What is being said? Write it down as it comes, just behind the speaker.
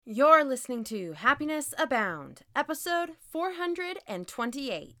You're listening to Happiness Abound, episode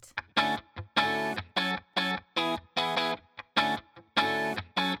 428.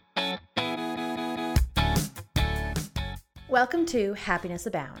 Welcome to Happiness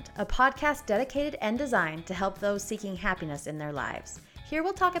Abound, a podcast dedicated and designed to help those seeking happiness in their lives. Here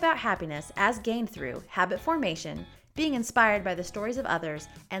we'll talk about happiness as gained through habit formation, being inspired by the stories of others,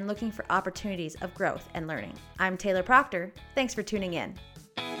 and looking for opportunities of growth and learning. I'm Taylor Proctor. Thanks for tuning in.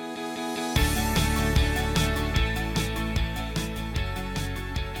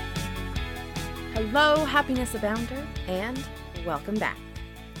 Hello, Happiness Abounder, and welcome back.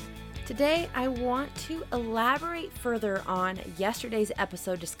 Today, I want to elaborate further on yesterday's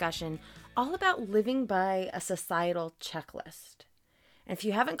episode discussion all about living by a societal checklist. And if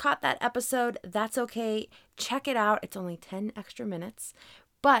you haven't caught that episode, that's okay. Check it out. It's only 10 extra minutes.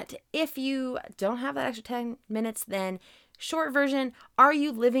 But if you don't have that extra 10 minutes, then short version, are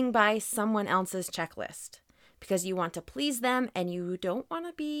you living by someone else's checklist? Because you want to please them and you don't want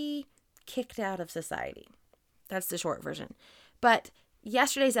to be kicked out of society. That's the short version. But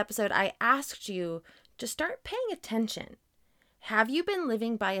yesterday's episode, I asked you to start paying attention. Have you been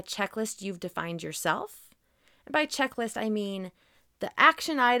living by a checklist you've defined yourself? And by checklist, I mean the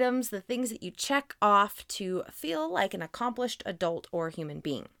action items, the things that you check off to feel like an accomplished adult or human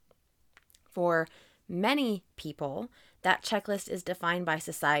being. For many people, that checklist is defined by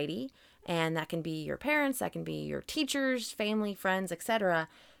society, and that can be your parents, that can be your teachers, family, friends, etc.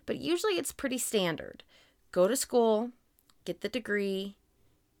 But usually it's pretty standard. Go to school, get the degree,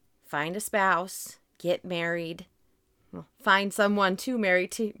 find a spouse, get married, find someone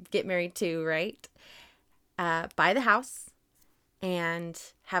to get married to, right? Buy the house and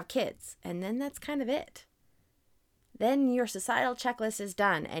have kids. And then that's kind of it. Then your societal checklist is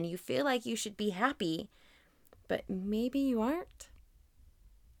done and you feel like you should be happy, but maybe you aren't.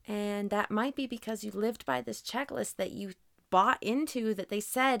 And that might be because you lived by this checklist that you bought into, that they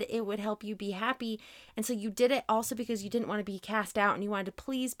said it would help you be happy. And so you did it also because you didn't want to be cast out and you wanted to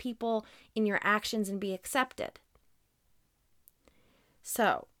please people in your actions and be accepted.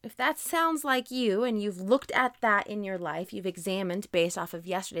 So if that sounds like you and you've looked at that in your life, you've examined based off of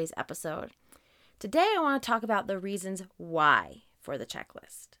yesterday's episode, today I want to talk about the reasons why for the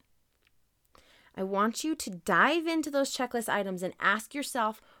checklist. I want you to dive into those checklist items and ask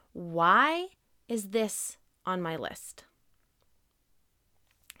yourself, why is this on my list?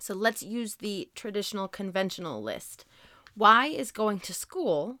 So let's use the traditional conventional list. Why is going to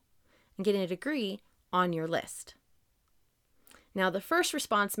school and getting a degree on your list? Now, the first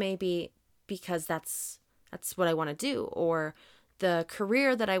response may be because that's what I want to do, or the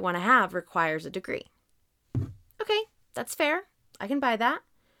career that I want to have requires a degree. Okay, that's fair. I can buy that.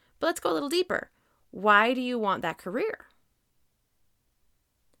 But let's go a little deeper. Why do you want that career?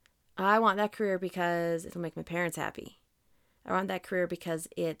 I want that career because it'll make my parents happy. I want that career because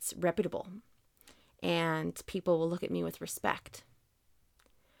it's reputable and people will look at me with respect.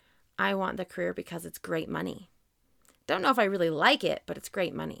 I want the career because it's great money. Don't know if I really like it, but it's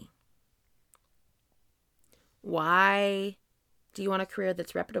great money. Why do you want a career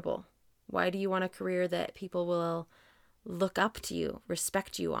that's reputable? Why do you want a career that people will look up to you,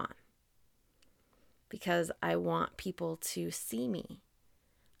 respect you on? Because I want people to see me.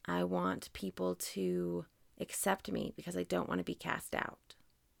 I want people to accept me because I don't want to be cast out.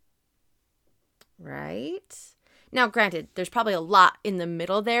 Right? Now, granted, there's probably a lot in the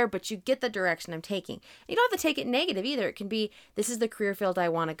middle there, but you get the direction I'm taking. You don't have to take it negative either. It can be, this is the career field I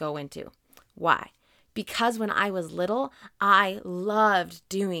want to go into. Why? Because when I was little, I loved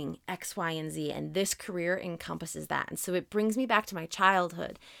doing X, Y, and Z, and this career encompasses that. And so it brings me back to my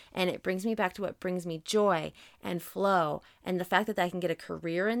childhood, and it brings me back to what brings me joy and flow. And the fact that I can get a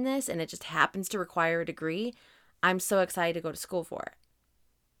career in this, and it just happens to require a degree, I'm so excited to go to school for it.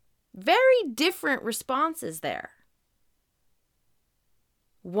 Very different responses there.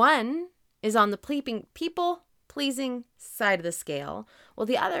 One is on the people-pleasing side of the scale, while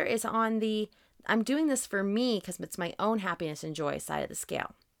the other is on the I'm doing this for me because it's my own happiness and joy side of the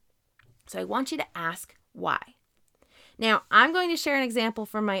scale. So I want you to ask why. Now, I'm going to share an example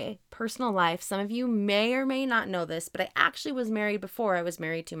from my personal life. Some of you may or may not know this, but I actually was married before I was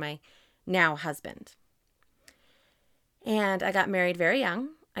married to my now husband. And I got married very young.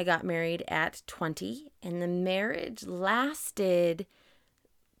 I got married at 20, and the marriage lasted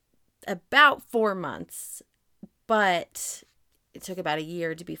about 4 months, but it took about a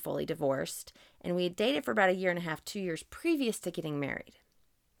year to be fully divorced. And we had dated for about a year and a half, 2 years previous to getting married.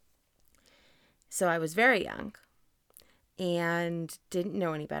 So I was very young and didn't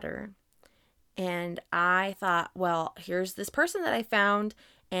know any better. And I thought, well, here's this person that I found,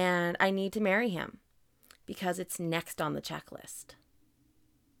 and I need to marry him because it's next on the checklist.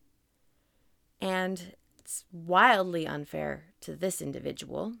 And it's wildly unfair to this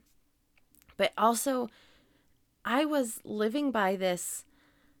individual. But also, I was living by this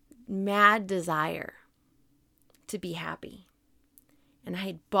mad desire to be happy. And I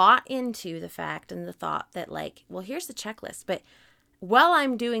had bought into the fact and the thought that, like, well, here's the checklist. But while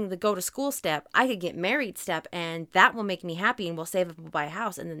I'm doing the go to school step, I could get married step, and that will make me happy, and we'll save up and buy a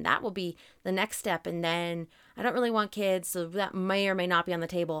house. And then that will be the next step. And then I don't really want kids, so that may or may not be on the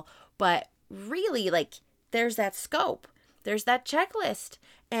table. But really, like, there's that scope. There's that checklist.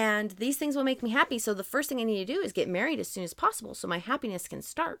 And these things will make me happy. So the first thing I need to do is get married as soon as possible so my happiness can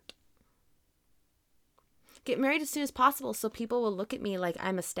start. Get married as soon as possible so people will look at me like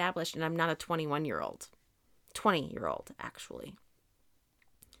I'm established and I'm not a 21-year-old. 20-year-old, actually.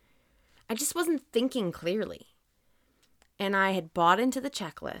 I just wasn't thinking clearly. And I had bought into the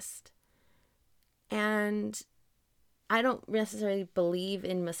checklist. And I don't necessarily believe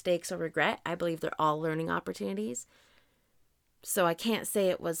in mistakes or regret. I believe they're all learning opportunities. So I can't say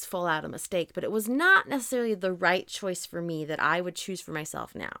it was full out a mistake, but it was not necessarily the right choice for me that I would choose for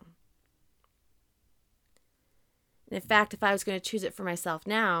myself now. And in fact, if I was going to choose it for myself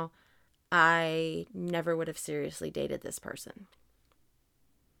now, I never would have seriously dated this person.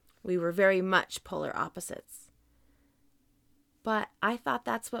 We were very much polar opposites. But I thought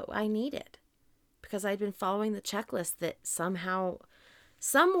that's what I needed because I'd been following the checklist that somehow,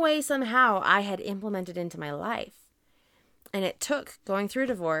 some way, somehow I had implemented into my life. And it took going through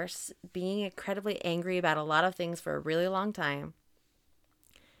divorce, being incredibly angry about a lot of things for a really long time,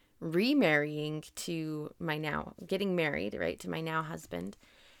 remarrying to my now, getting married, right, to my now husband,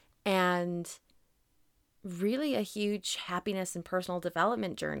 and really a huge happiness and personal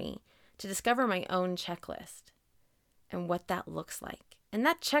development journey to discover my own checklist and what that looks like. And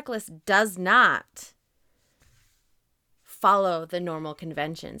that checklist does not follow the normal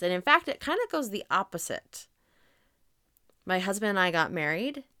conventions. And in fact, it kind of goes the opposite. My husband and I got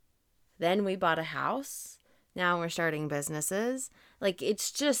married. Then we bought a house. Now we're starting businesses. Like,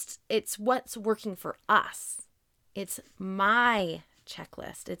 it's what's working for us. It's my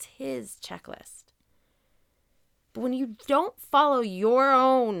checklist. It's his checklist. But when you don't follow your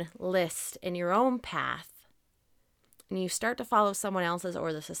own list and your own path, and you start to follow someone else's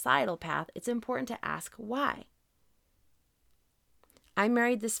or the societal path, it's important to ask why. I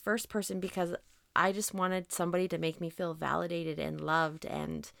married this first person because I just wanted somebody to make me feel validated and loved,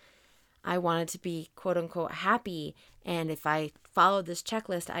 and I wanted to be quote unquote happy. And if I followed this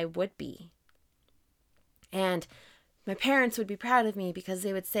checklist, I would be. And my parents would be proud of me because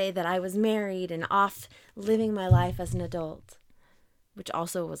they would say that I was married and off living my life as an adult, which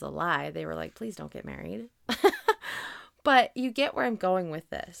also was a lie. They were like, please don't get married. But you get where I'm going with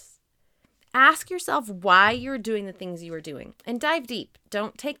this. Ask yourself why you're doing the things you are doing and dive deep.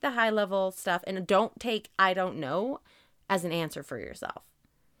 Don't take the high level stuff and don't take I don't know as an answer for yourself.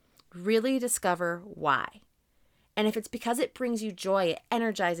 Really discover why. And if it's because it brings you joy, it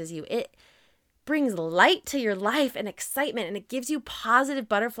energizes you, it brings light to your life and excitement, and it gives you positive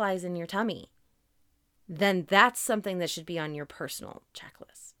butterflies in your tummy, then that's something that should be on your personal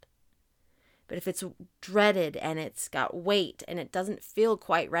checklist. But if it's dreaded and it's got weight and it doesn't feel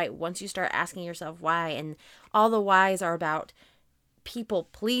quite right once you start asking yourself why, and all the whys are about people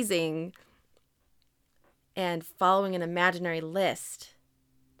pleasing and following an imaginary list,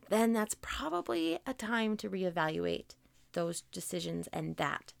 then that's probably a time to reevaluate those decisions and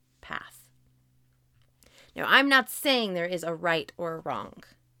that path. Now, I'm not saying there is a right or a wrong,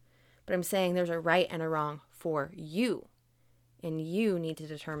 but I'm saying there's a right and a wrong for you. And you need to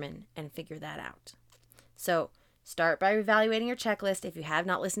determine and figure that out. So start by evaluating your checklist. If you have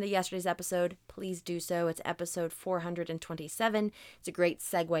not listened to yesterday's episode, please do so. It's episode 427. It's a great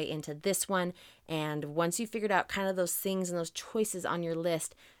segue into this one. And once you've figured out kind of those things and those choices on your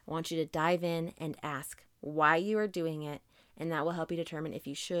list, I want you to dive in and ask why you are doing it. And that will help you determine if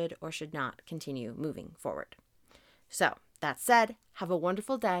you should or should not continue moving forward. So that said, have a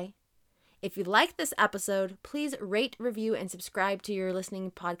wonderful day. If you like this episode, please rate, review, and subscribe to your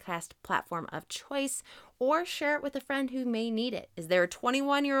listening podcast platform of choice, or share it with a friend who may need it. Is there a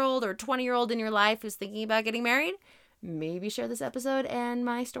 21-year-old or 20-year-old in your life who's thinking about getting married? Maybe share this episode and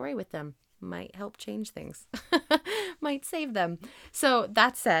my story with them. Might help change things. Might save them. So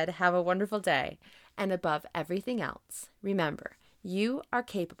that said, have a wonderful day. And above everything else, remember, you are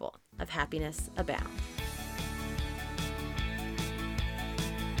capable of happiness abound.